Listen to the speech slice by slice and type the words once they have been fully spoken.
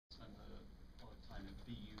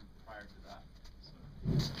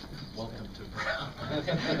to Brown. I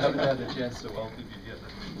haven't had a chance to welcome you yet.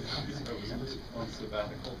 I was on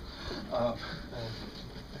sabbatical.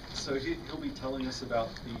 So he'll be telling us about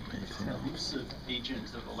the elusive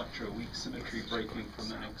agent of electroweak symmetry breaking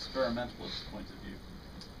from an experimentalist point of view.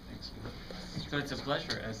 Thanks. So it's a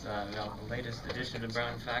pleasure, as the latest addition to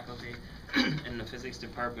Brown faculty in the physics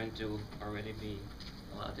department, to already be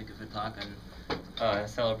allowed to give a talk on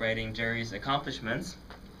celebrating Jerry's accomplishments.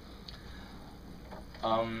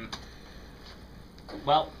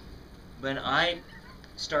 Well, when I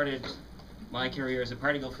started my career as a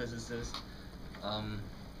particle physicist,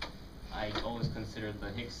 I always considered the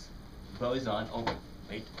Higgs boson,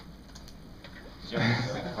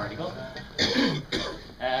 Jerry's particle,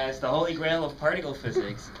 as the holy grail of particle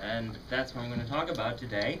physics, and that's what I'm going to talk about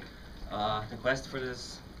today. The quest for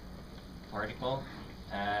this particle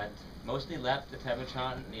at mostly left the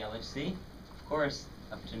Tevatron and the LHC. Of course,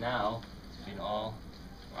 up to now, it's been all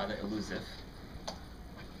rather elusive.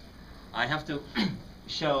 I have to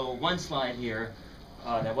show one slide here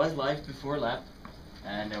that was live before LEP,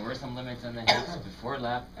 and there were some limits on the Higgs before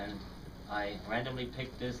LEP, and I randomly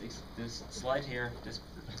picked this slide here, this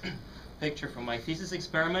picture from my thesis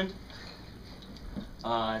experiment.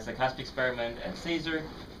 It's a cusp experiment at Caesar,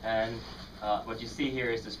 and what you see here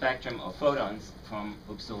is the spectrum of photons from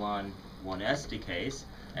upsilon 1s decays.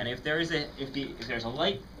 And if there's a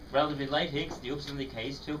relatively light Higgs, the upsilon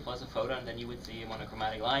decays too, plus a photon, then you would see a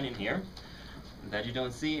monochromatic line in here. That you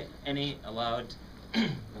don't see any allowed. The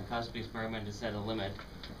cusp experiment to set a limit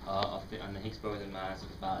on the Higgs boson mass of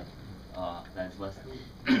about that's less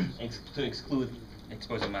to exclude Higgs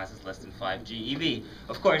boson masses less than 5 GeV.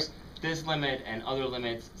 Of course, this limit and other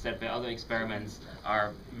limits set by other experiments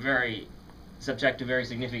are very subject to very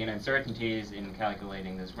significant uncertainties in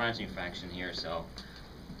calculating this branching fraction here. So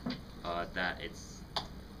that's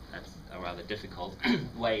a rather difficult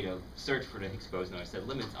way to search for the Higgs boson or set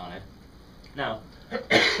limits on it. Now,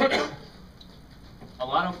 a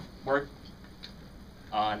lot of work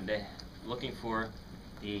on looking for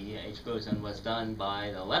the H boson was done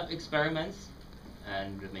by the LEP experiments,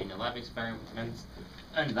 and the LEP experiments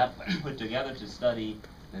and LEP put together to study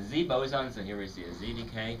the Z boson. So here we see a Z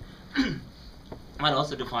decay, and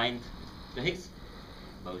also to find the Higgs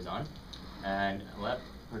boson. And LEP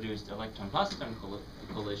produced electron-positron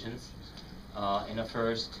collisions in the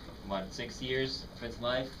first 6 years of its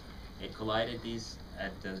life. It collided these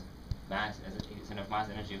at the mass as a center of mass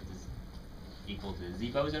energy of this equal to the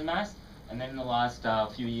Z boson mass, and then in the last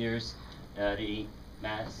few years, the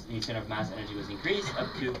center of mass energy was increased up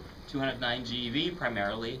to 209 GeV,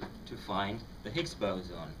 primarily to find the Higgs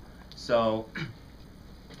boson. So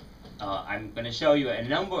I'm going to show you a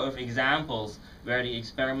number of examples where the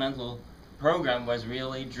experimental program was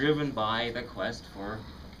really driven by the quest for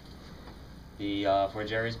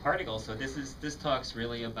Jerry's particle. So this talk's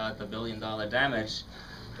really about the billion-dollar damage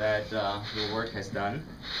that your work has done.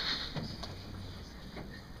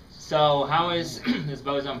 So how is this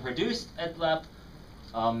boson produced at LEP?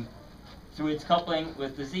 Through its coupling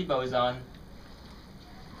with the Z boson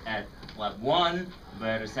at LEP 1,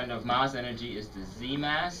 where the center of mass energy is the Z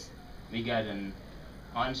mass, we get an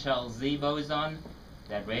on-shell Z boson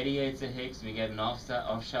that radiates a Higgs. We get an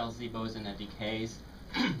off-shell Z boson that decays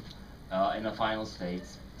in the final state.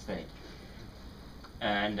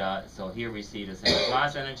 And so here we see the center of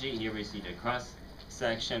mass energy. Here we see the cross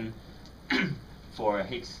section for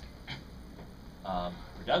Higgs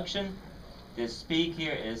production. This peak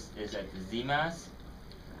here is at the Z mass,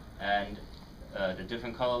 and the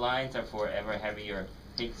different color lines are for ever heavier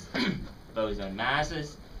Higgs boson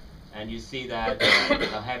masses. And you see that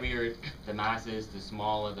the heavier the mass is, the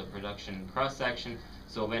smaller the production cross section.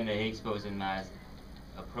 So when the Higgs boson mass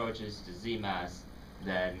approaches the Z mass,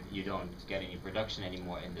 then you don't get any production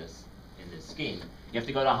anymore in this scheme. You have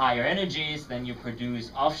to go to higher energies, then you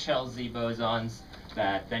produce off-shell Z bosons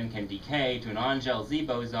that then can decay to an on-shell Z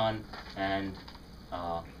boson and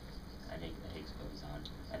a Higgs boson.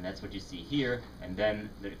 And that's what you see here. And then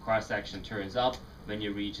the cross-section turns up when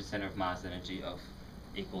you reach a center of mass energy of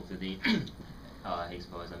equal to the Higgs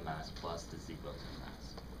boson mass plus the Z boson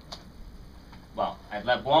mass. Well, at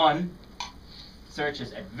LEP 1,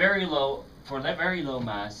 searches at very low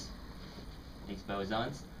mass Higgs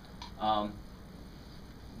bosons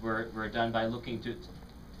were done by looking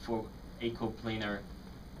for ecoplanar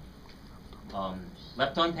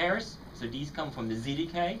lepton pairs. So these come from the Z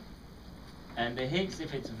decay, and the Higgs,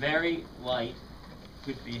 if it's very light,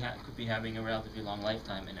 could be having a relatively long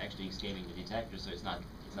lifetime and actually escaping the detector, so it's not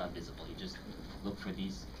visible. You just look for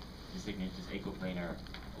this ecoplanar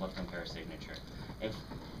lepton pair signature.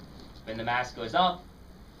 When the mass goes up,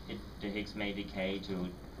 the Higgs may decay to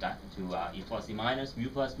E plus E minus, mu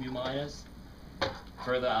plus mu minus.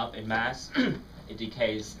 Further up in mass, it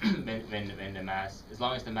decays when the mass, as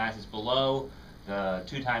long as the mass is below the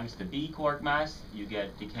 2 times the B quark mass, you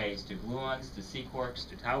get decays to gluons, to C quarks,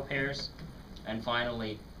 to tau pairs. And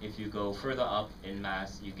finally, if you go further up in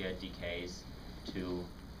mass, you get decays to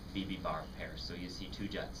BB bar pairs. So you see 2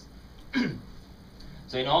 jets.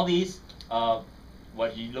 So in all these,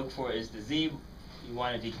 what you look for is the Z. You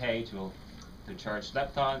want to decay to charged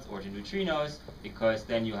leptons or to neutrinos, because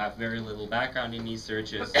then you have very little background in these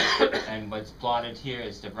searches. And what's plotted here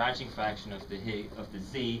is the branching fraction of the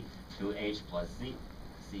Z to H plus Z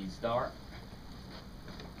star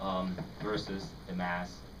versus the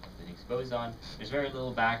mass of the Higgs boson. There's very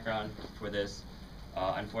little background for this.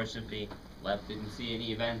 Unfortunately, Lep didn't see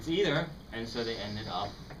any events either, and so they ended up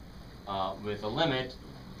with a limit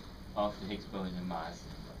of the Higgs boson mass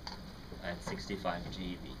at 65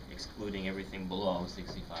 GeV, excluding everything below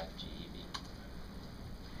 65 GeV.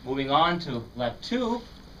 Moving on to Lep 2,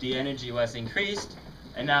 the energy was increased,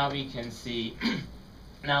 and now we can see,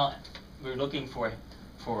 now we're looking for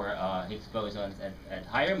Higgs bosons at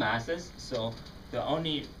higher masses, so the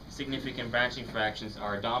only significant branching fractions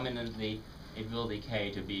are dominantly it will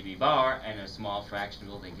decay to BB bar, and a small fraction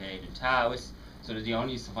will decay to taus. So the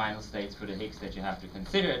only final states for the Higgs that you have to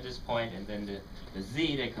consider at this point, and then the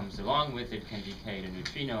Z that comes along with it can decay to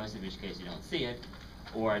neutrinos, in which case you don't see it,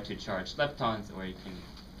 or to charged leptons, or it can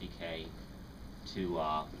decay to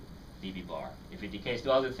BB bar. If it decays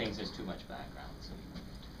to other things, there's too much background, so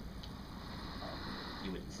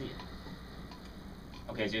you wouldn't see it.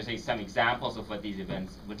 Okay, so here's some examples of what these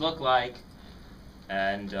events would look like.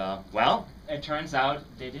 And, well, it turns out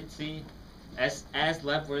they did see, as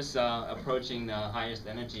Lep was approaching the highest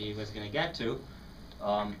energy he was going to get to,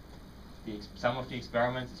 some of the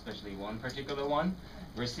experiments, especially one particular one,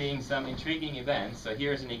 we're seeing some intriguing events. So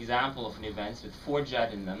here's an example of an event with 4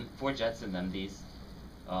 jets in them. These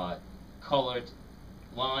colored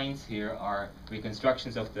lines here are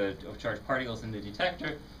reconstructions of charged particles in the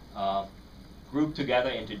detector, grouped together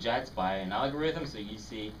into jets by an algorithm. So you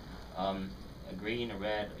see a green, a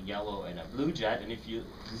red, a yellow, and a blue jet. And if you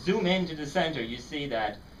zoom into the center, you see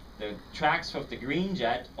that the tracks of the green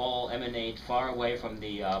jet all emanate far away from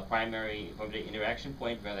the from the interaction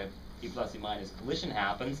point where the E plus E minus collision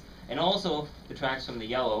happens. And also the tracks from the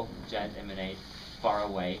yellow jet emanate far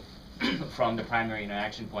away from the primary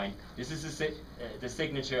interaction point. This is the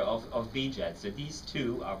signature of B jets. So these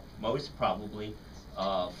 2 are most probably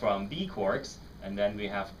from B quarks, and then we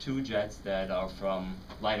have 2 jets that are from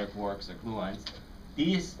lighter quarks or gluons.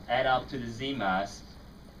 These add up to the Z mass,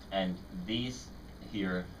 and these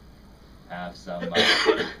here have some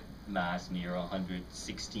mass near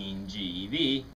 116 GeV.